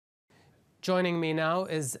Joining me now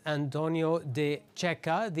is Antonio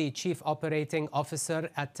Cecca, the Chief Operating Officer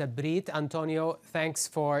at Tabreed. Antonio, thanks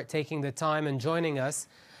for taking the time and joining us.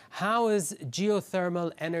 How is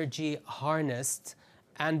geothermal energy harnessed?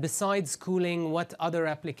 And besides cooling, what other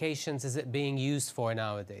applications is it being used for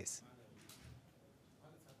nowadays?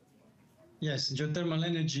 Yes, geothermal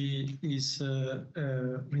energy is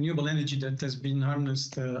renewable energy that has been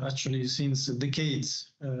harnessed actually since decades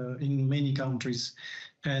in many countries.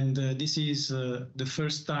 And this is the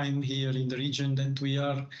first time here in the region that we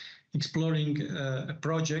are exploring a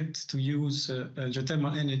project to use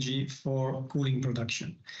geothermal energy for cooling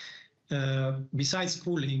production. Besides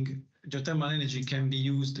cooling, geothermal energy can be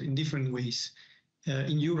used in different ways.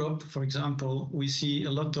 In Europe, for example, we see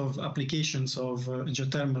a lot of applications of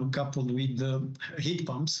geothermal coupled with heat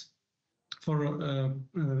pumps for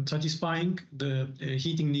satisfying the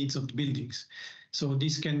heating needs of the buildings. So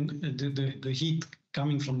this can the heat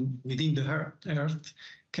coming from within the earth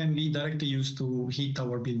can be directly used to heat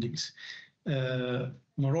our buildings.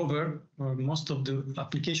 Moreover, most of the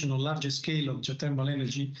application on larger scale of geothermal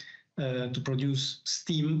energy to produce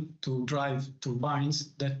steam to drive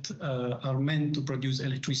turbines that are meant to produce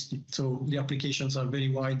electricity. So the applications are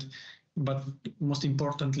very wide, but most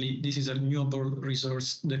importantly, this is a renewable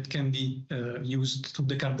resource that can be used to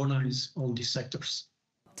decarbonize all these sectors.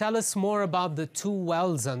 Tell us more about the two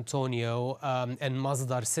wells, Antonio, in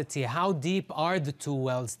Masdar City. How deep are the two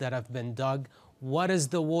wells that have been dug? What is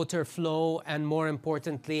the water flow? And more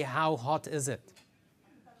importantly, how hot is it?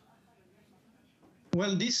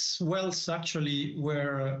 Well, these wells actually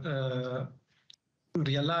were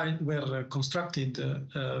constructed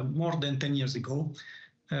more than 10 years ago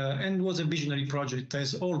and was a visionary project,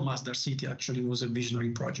 as all Masdar City actually was a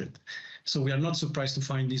visionary project. So we are not surprised to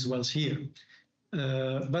find these wells here.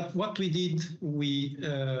 But what we did,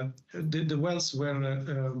 the wells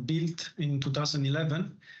were built in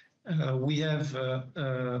 2011. We have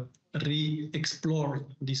re-explored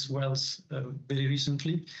these wells very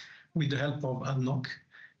recently with the help of ADNOC.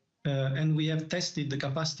 And we have tested the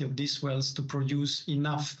capacity of these wells to produce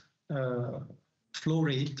enough flow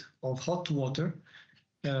rate of hot water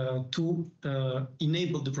to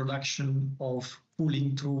enable the production of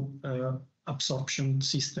cooling through absorption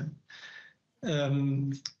system.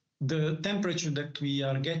 The temperature that we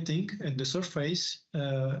are getting at the surface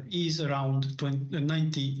is around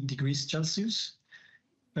 90 degrees Celsius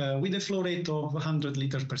with a flow rate of 100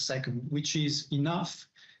 liters per second, which is enough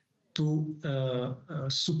to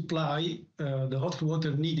supply the hot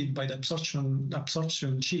water needed by the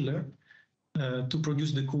absorption chiller to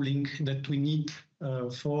produce the cooling that we need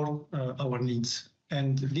for our needs.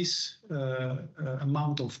 And this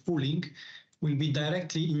amount of cooling will be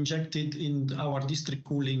directly injected in our district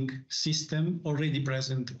cooling system already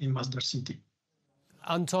present in Masdar City.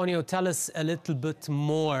 Antonio, tell us a little bit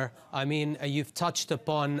more. I mean, you've touched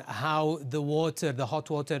upon how the water, the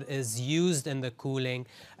hot water, is used in the cooling,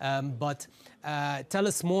 but tell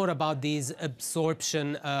us more about these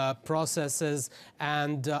absorption processes.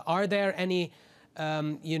 And are there any,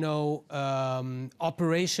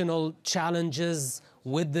 operational challenges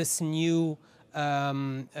with this new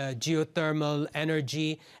geothermal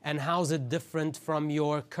energy, and how's it different from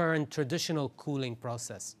your current traditional cooling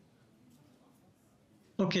process?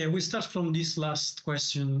 Okay, we start from this last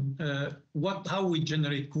question. How we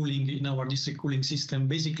generate cooling in our district cooling system?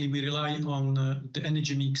 Basically, we rely on the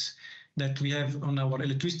energy mix that we have on our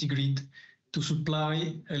electricity grid to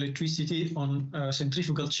supply electricity on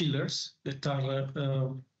centrifugal chillers that are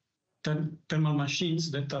thermal machines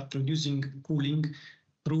that are producing cooling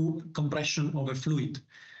through compression of a fluid.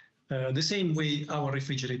 The same way our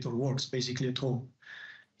refrigerator works, basically at home.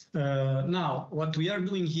 Now, what we are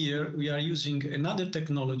doing here, we are using another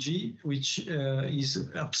technology, which is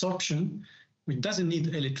absorption, which doesn't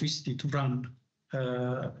need electricity to run,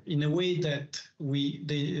 in a way that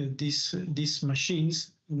these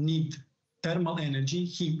machines need thermal energy,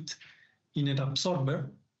 heat, in an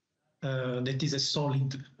absorber that is a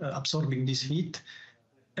solid absorbing this heat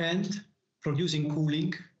and producing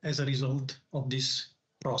cooling as a result of this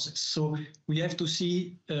process. So we have to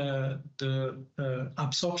see the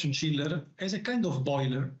absorption chiller as a kind of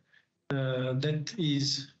boiler that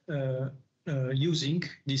is using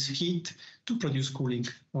this heat to produce cooling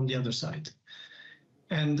on the other side.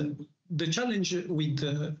 And the challenge with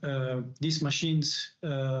these machines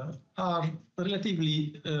are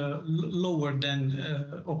relatively lower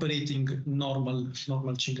than operating normal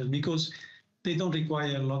chillers, because they don't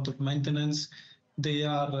require a lot of maintenance. They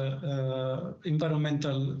are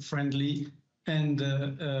environmental friendly, and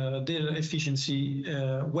their efficiency,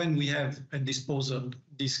 when we have at disposal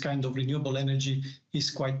this kind of renewable energy is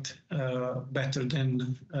quite better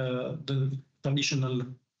than the traditional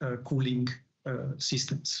cooling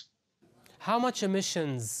systems. How much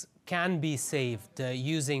emissions can be saved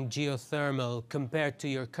using geothermal compared to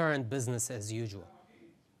your current business as usual?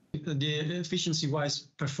 The efficiency-wise,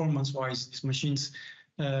 performance-wise, these machines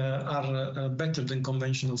are better than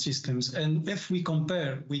conventional systems. And if we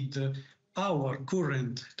compare with our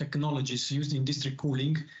current technologies used in district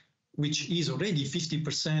cooling, which is already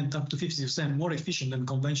 50%, up to 50% more efficient than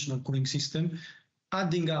conventional cooling system,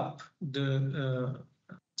 adding up the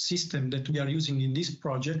system that we are using in this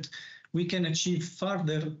project, we can achieve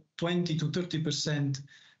further 20 to 30%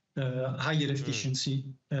 higher efficiency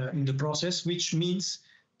in the process, which means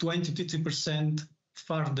 20 to 50%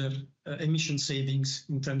 further emission savings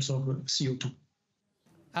in terms of CO2.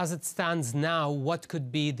 As it stands now, what could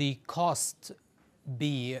be the cost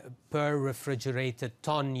per refrigerated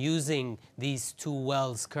ton using these two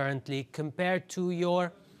wells currently compared to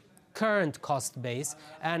your current cost base?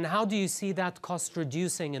 And how do you see that cost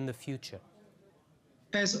reducing in the future?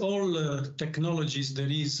 As all technologies,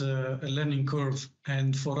 there is a learning curve.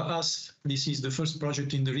 And for us, this is the first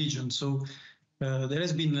project in the region. So there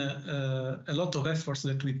has been a lot of efforts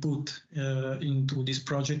that we put into this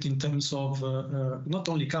project in terms of not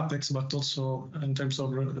only CapEx, but also in terms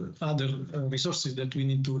of other resources that we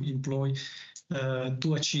need to employ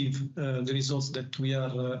to achieve the results that we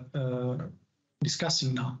are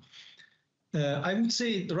discussing now. I would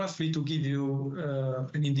say, roughly, to give you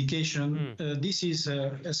an indication, this is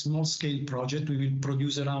a small-scale project. We will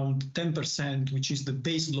produce around 10%, which is the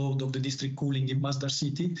base load of the district cooling in Masdar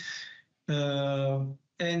City.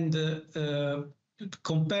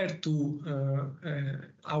 Compared to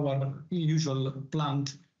our usual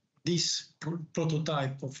plant, this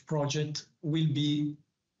prototype of project will be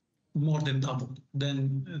more than double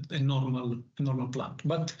than a normal plant.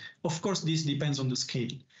 But of course, this depends on the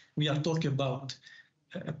scale. We are talking about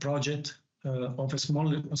a project of a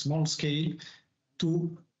small scale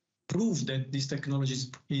to prove that this technology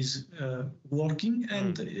is working,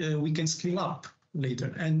 and we can scale up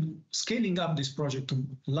later. And scaling up this project to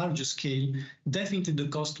larger scale, definitely the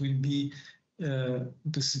cost will be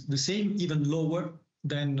the same, even lower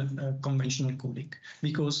than conventional cooling,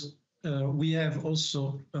 because we have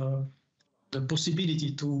also the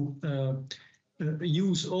possibility to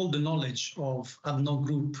use all the knowledge of ADNOC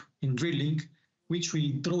Group in drilling, which will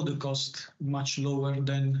draw the cost much lower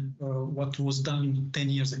than what was done 10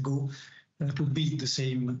 years ago to build the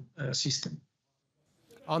same system.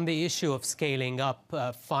 On the issue of scaling up,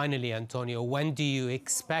 finally, Antonio, when do you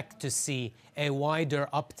expect to see a wider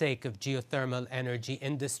uptake of geothermal energy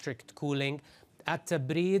in district cooling at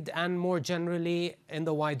Tabreed and more generally in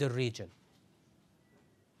the wider region?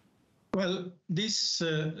 Well, this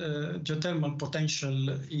geothermal potential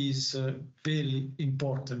is very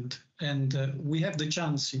important, and we have the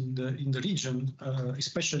chance in the region,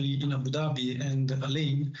 especially in Abu Dhabi and Al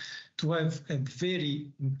Ain, to have a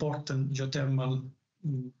very important geothermal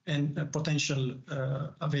and potential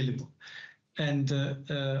available. And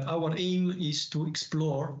our aim is to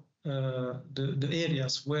explore the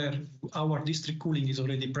areas where our district cooling is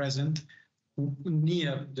already present,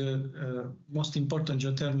 near the most important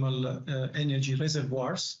geothermal energy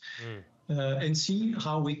reservoirs, and see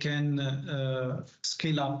how we can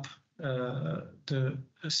scale up the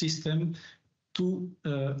system to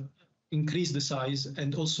increase the size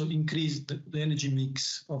and also increase the energy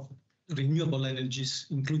mix of renewable energies,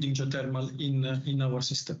 including geothermal, in our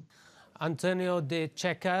system. Antonio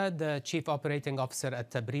Cecca, the Chief Operating Officer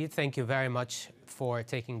at Tabreed, thank you very much for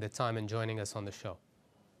taking the time and joining us on the show.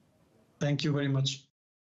 Thank you very much.